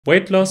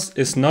Weight loss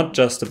is not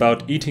just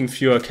about eating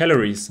fewer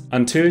calories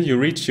until you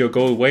reach your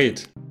goal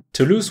weight.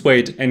 To lose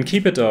weight and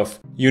keep it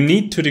off, you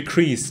need to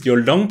decrease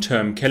your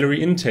long-term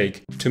calorie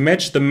intake to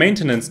match the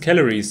maintenance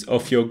calories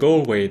of your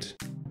goal weight.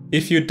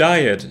 If you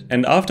diet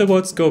and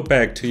afterwards go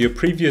back to your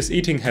previous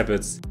eating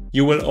habits,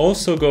 you will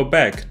also go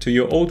back to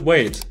your old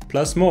weight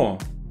plus more.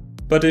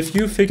 But if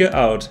you figure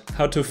out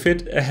how to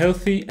fit a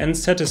healthy and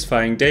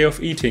satisfying day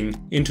of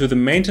eating into the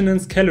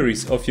maintenance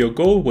calories of your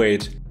goal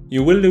weight,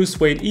 you will lose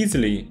weight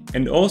easily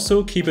and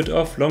also keep it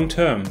off long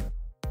term.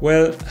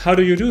 Well, how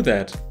do you do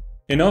that?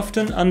 An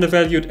often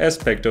undervalued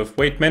aspect of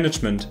weight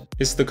management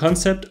is the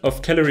concept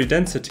of calorie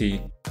density,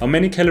 how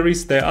many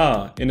calories there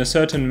are in a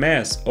certain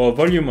mass or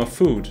volume of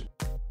food.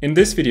 In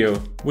this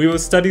video, we will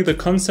study the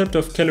concept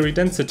of calorie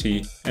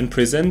density and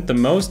present the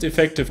most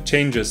effective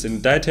changes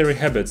in dietary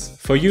habits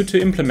for you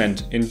to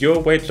implement in your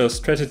weight loss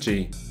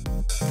strategy.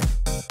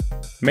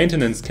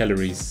 Maintenance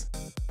calories.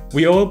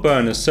 We all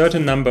burn a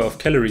certain number of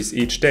calories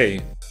each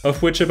day,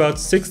 of which about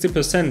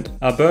 60%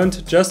 are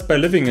burnt just by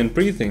living and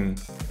breathing,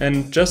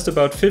 and just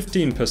about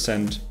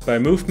 15% by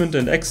movement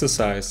and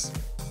exercise.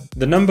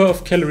 The number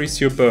of calories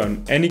you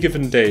burn any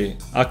given day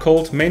are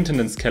called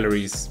maintenance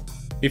calories.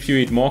 If you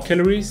eat more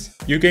calories,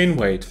 you gain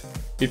weight.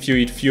 If you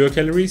eat fewer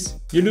calories,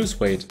 you lose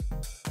weight.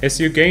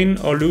 As you gain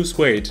or lose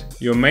weight,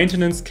 your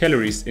maintenance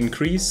calories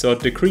increase or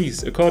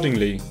decrease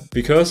accordingly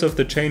because of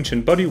the change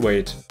in body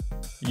weight.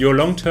 Your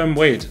long-term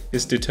weight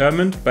is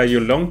determined by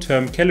your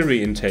long-term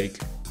calorie intake.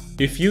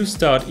 If you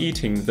start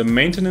eating the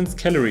maintenance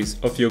calories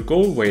of your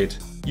goal weight,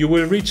 you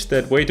will reach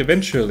that weight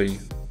eventually.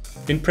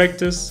 In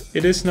practice,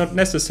 it is not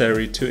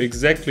necessary to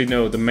exactly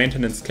know the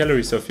maintenance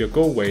calories of your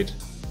goal weight.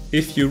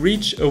 If you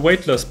reach a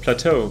weight loss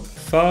plateau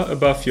far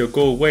above your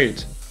goal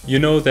weight, you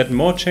know that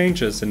more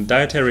changes in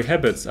dietary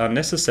habits are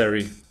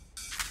necessary.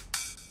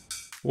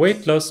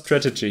 Weight loss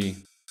strategy.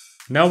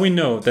 Now we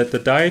know that the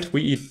diet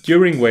we eat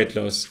during weight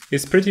loss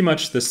is pretty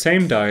much the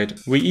same diet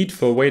we eat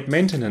for weight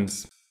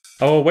maintenance.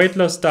 Our weight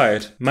loss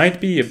diet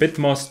might be a bit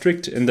more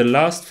strict in the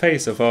last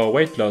phase of our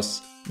weight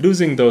loss,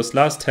 losing those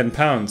last 10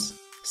 pounds,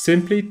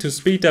 simply to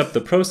speed up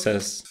the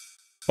process.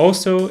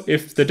 Also,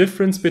 if the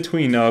difference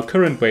between our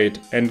current weight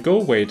and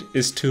goal weight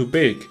is too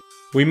big,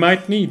 we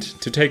might need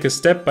to take a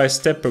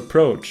step-by-step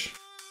approach.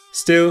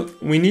 Still,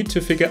 we need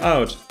to figure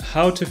out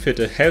how to fit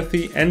a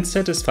healthy and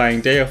satisfying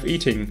day of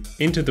eating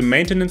into the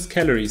maintenance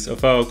calories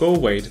of our goal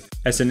weight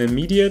as an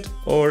immediate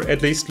or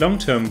at least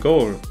long-term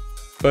goal.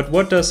 But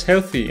what does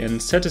healthy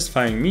and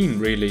satisfying mean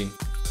really?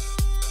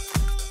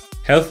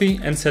 Healthy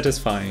and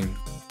satisfying.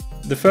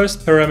 The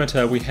first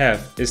parameter we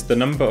have is the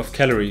number of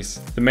calories,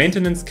 the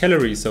maintenance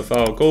calories of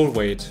our goal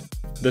weight.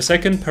 The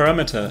second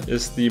parameter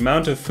is the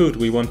amount of food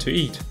we want to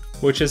eat,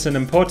 which is an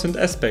important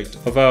aspect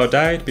of our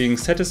diet being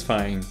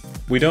satisfying.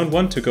 We don't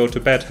want to go to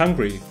bed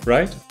hungry,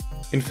 right?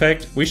 In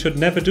fact, we should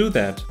never do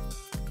that.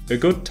 A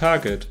good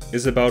target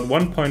is about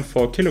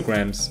 1.4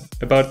 kilograms,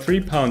 about 3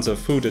 pounds of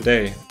food a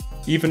day.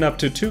 Even up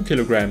to 2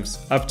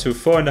 kilograms, up to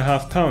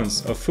 4.5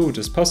 pounds of food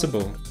is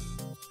possible.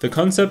 The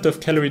concept of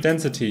calorie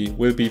density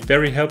will be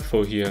very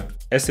helpful here,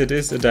 as it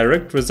is a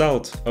direct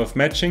result of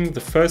matching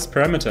the first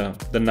parameter,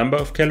 the number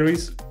of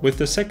calories, with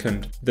the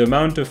second, the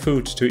amount of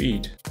food to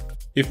eat.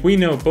 If we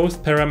know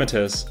both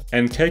parameters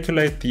and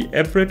calculate the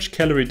average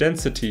calorie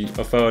density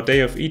of our day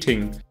of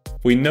eating,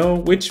 we know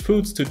which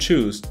foods to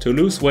choose to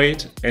lose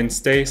weight and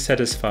stay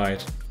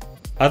satisfied.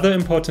 Other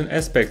important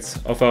aspects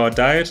of our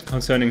diet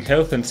concerning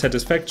health and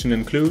satisfaction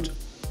include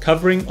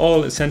covering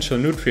all essential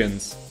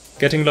nutrients,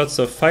 getting lots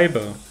of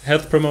fiber,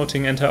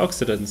 health-promoting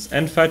antioxidants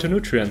and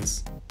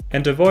phytonutrients,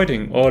 and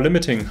avoiding or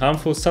limiting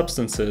harmful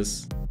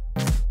substances.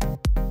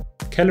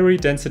 Calorie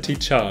density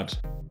chart.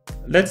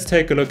 Let's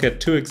take a look at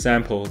two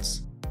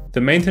examples.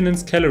 The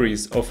maintenance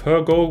calories of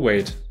her goal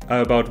weight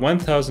are about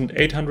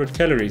 1,800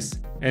 calories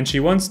and she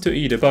wants to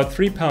eat about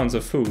 3 pounds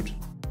of food.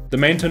 The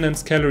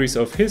maintenance calories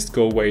of his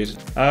goal weight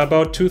are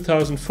about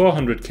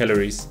 2,400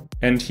 calories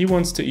and he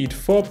wants to eat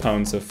 4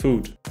 pounds of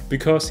food,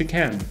 because he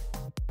can.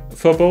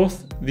 For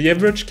both, the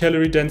average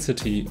calorie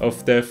density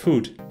of their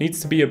food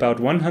needs to be about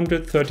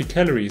 130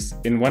 calories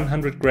in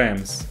 100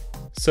 grams.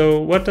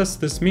 So what does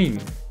this mean?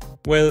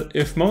 Well,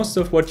 if most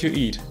of what you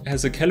eat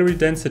has a calorie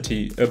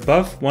density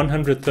above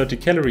 130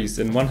 calories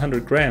in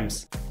 100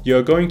 grams, you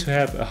are going to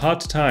have a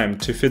hard time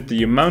to fit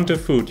the amount of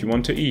food you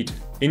want to eat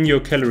in your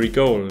calorie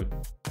goal.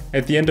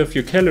 At the end of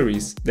your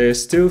calories, there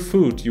is still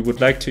food you would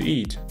like to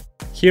eat.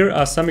 Here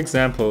are some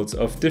examples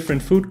of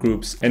different food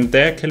groups and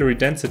their calorie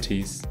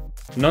densities.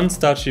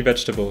 Non-starchy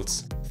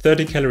vegetables,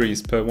 30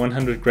 calories per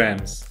 100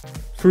 grams.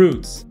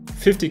 Fruits,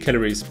 50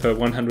 calories per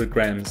 100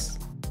 grams.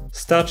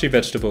 Starchy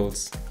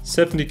vegetables,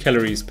 70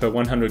 calories per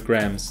 100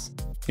 grams.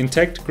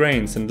 Intact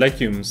grains and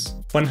legumes,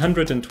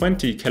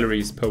 120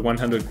 calories per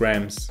 100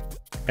 grams.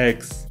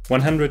 Eggs,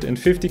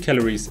 150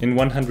 calories in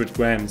 100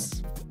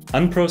 grams.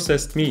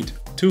 Unprocessed meat,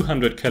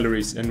 200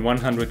 calories in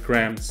 100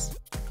 grams.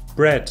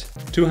 Bread,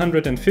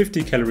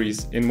 250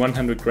 calories in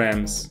 100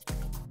 grams.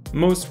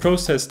 Most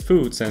processed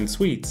foods and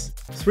sweets,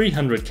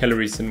 300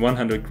 calories in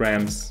 100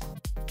 grams.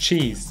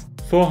 Cheese,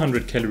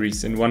 400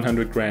 calories in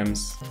 100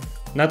 grams.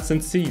 Nuts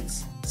and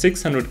seeds,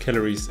 600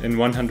 calories in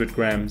 100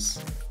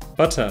 grams.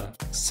 Butter,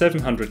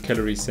 700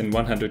 calories in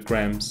 100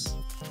 grams.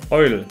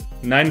 Oil,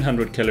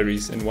 900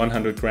 calories in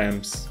 100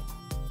 grams.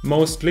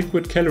 Most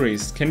liquid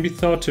calories can be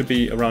thought to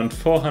be around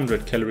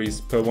 400 calories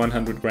per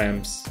 100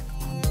 grams.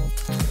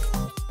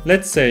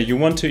 Let's say you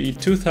want to eat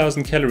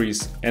 2000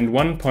 calories and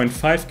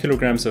 1.5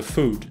 kilograms of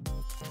food.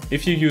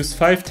 If you use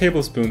 5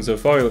 tablespoons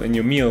of oil in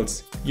your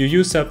meals, you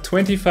use up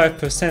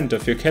 25%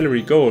 of your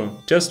calorie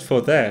goal just for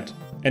that,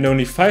 and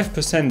only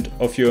 5%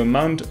 of your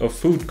amount of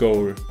food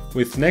goal,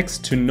 with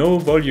next to no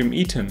volume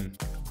eaten.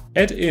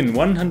 Add in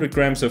 100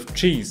 grams of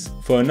cheese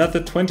for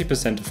another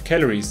 20% of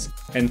calories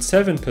and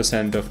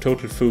 7% of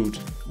total food,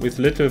 with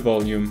little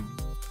volume.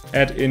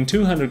 Add in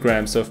 200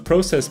 grams of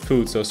processed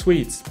foods or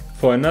sweets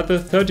for another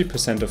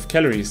 30% of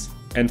calories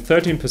and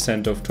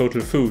 13% of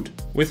total food,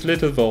 with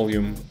little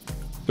volume.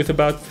 With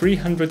about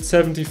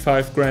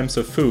 375 grams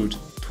of food,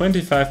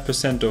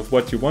 25% of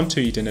what you want to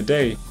eat in a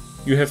day,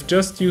 you have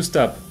just used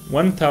up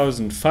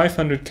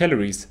 1500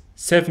 calories,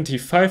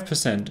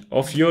 75%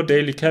 of your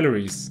daily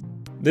calories.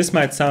 This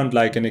might sound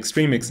like an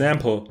extreme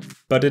example,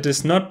 but it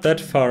is not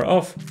that far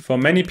off for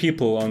many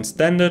people on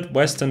standard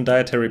Western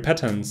dietary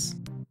patterns.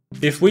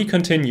 If we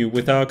continue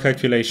with our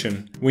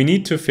calculation, we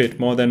need to fit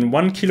more than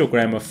 1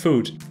 kilogram of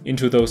food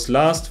into those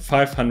last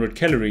 500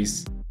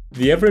 calories.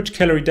 The average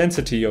calorie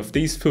density of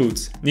these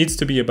foods needs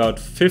to be about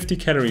 50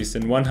 calories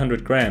in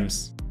 100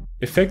 grams.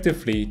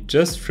 Effectively,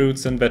 just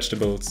fruits and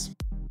vegetables.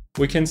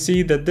 We can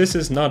see that this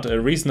is not a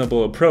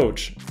reasonable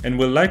approach and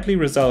will likely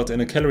result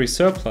in a calorie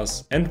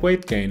surplus and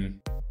weight gain.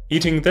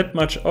 Eating that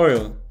much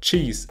oil,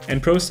 cheese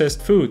and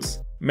processed foods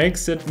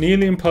makes it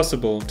nearly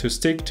impossible to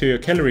stick to your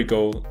calorie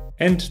goal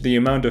and the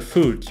amount of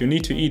food you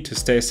need to eat to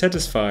stay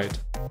satisfied.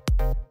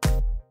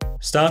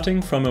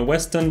 Starting from a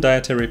Western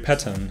dietary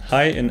pattern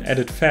high in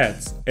added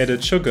fats,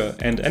 added sugar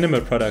and animal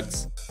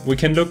products, we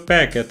can look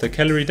back at the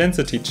calorie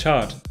density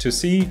chart to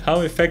see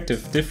how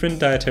effective different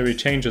dietary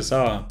changes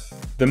are.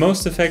 The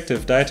most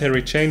effective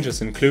dietary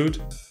changes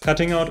include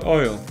cutting out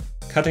oil,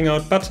 cutting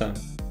out butter,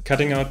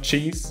 cutting out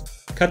cheese,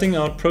 cutting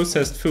out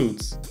processed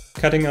foods,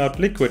 cutting out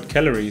liquid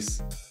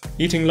calories,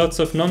 eating lots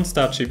of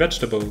non-starchy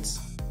vegetables,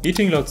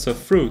 eating lots of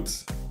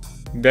fruits.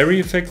 Very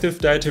effective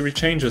dietary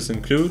changes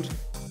include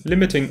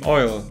limiting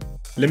oil,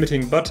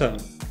 limiting butter,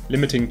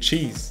 limiting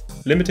cheese,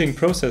 limiting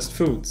processed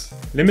foods,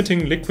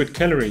 limiting liquid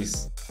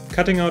calories,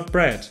 cutting out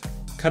bread,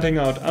 cutting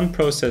out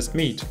unprocessed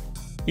meat,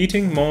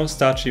 eating more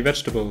starchy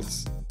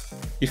vegetables.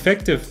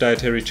 Effective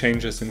dietary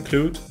changes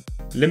include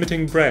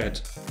limiting bread,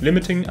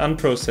 limiting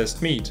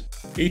unprocessed meat,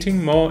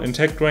 eating more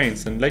intact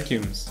grains and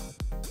legumes.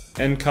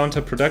 And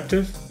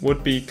counterproductive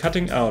would be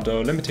cutting out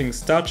or limiting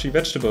starchy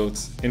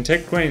vegetables,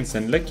 intact grains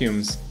and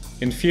legumes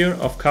in fear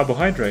of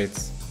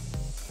carbohydrates.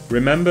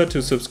 Remember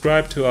to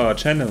subscribe to our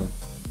channel.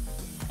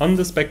 On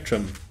the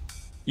spectrum,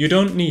 you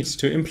don't need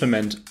to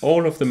implement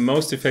all of the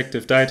most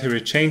effective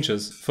dietary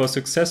changes for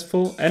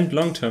successful and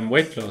long-term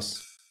weight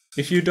loss.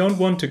 If you don't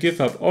want to give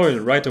up oil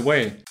right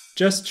away,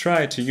 just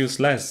try to use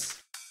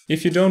less.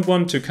 If you don't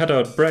want to cut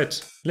out bread,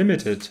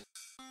 limit it.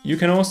 You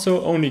can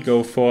also only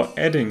go for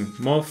adding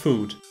more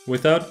food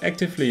without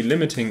actively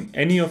limiting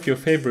any of your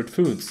favorite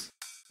foods.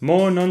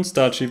 More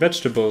non-starchy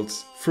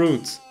vegetables,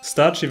 fruits,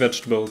 starchy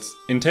vegetables,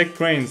 intact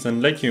grains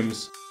and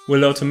legumes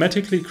will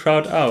automatically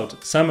crowd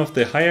out some of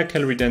the higher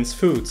calorie dense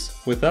foods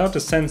without a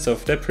sense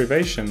of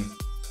deprivation.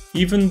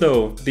 Even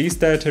though these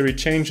dietary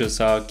changes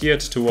are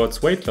geared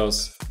towards weight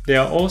loss, they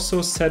are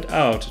also set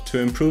out to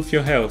improve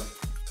your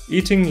health.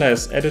 Eating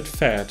less added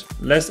fat,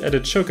 less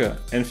added sugar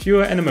and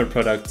fewer animal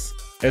products,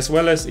 as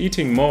well as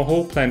eating more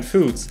whole plant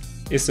foods,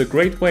 is a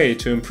great way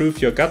to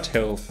improve your gut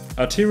health,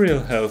 arterial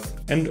health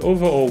and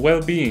overall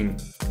well-being.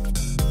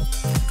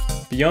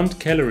 Beyond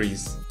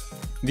calories.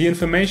 The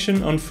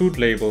information on food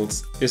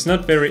labels is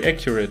not very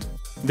accurate.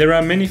 There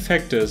are many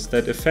factors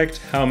that affect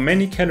how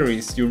many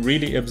calories you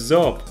really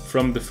absorb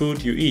from the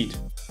food you eat.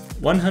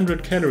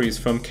 100 calories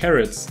from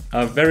carrots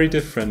are very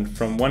different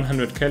from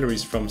 100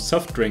 calories from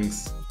soft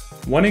drinks.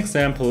 One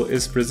example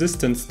is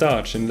resistant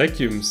starch in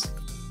legumes.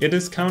 It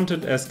is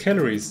counted as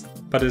calories,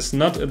 but is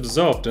not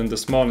absorbed in the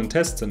small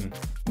intestine.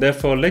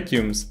 Therefore,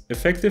 legumes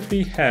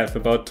effectively have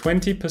about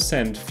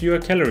 20% fewer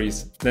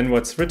calories than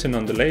what's written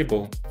on the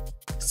label.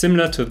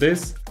 Similar to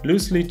this,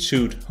 loosely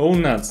chewed whole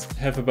nuts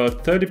have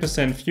about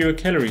 30% fewer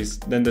calories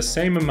than the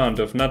same amount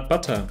of nut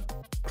butter.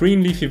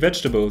 Green leafy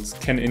vegetables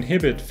can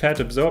inhibit fat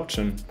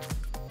absorption.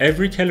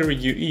 Every calorie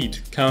you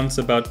eat counts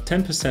about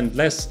 10%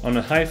 less on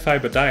a high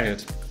fiber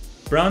diet.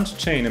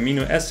 Branched-chain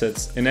amino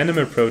acids in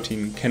animal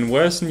protein can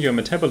worsen your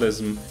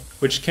metabolism,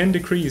 which can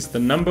decrease the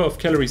number of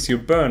calories you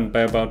burn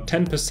by about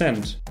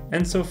 10%,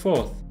 and so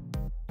forth.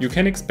 You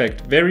can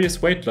expect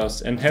various weight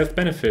loss and health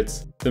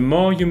benefits the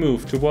more you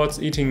move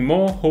towards eating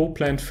more whole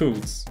plant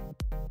foods.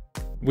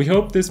 We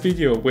hope this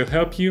video will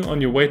help you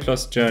on your weight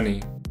loss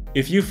journey.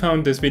 If you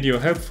found this video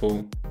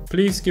helpful,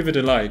 please give it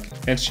a like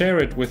and share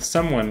it with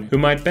someone who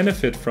might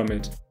benefit from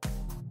it.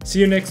 See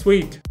you next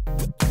week!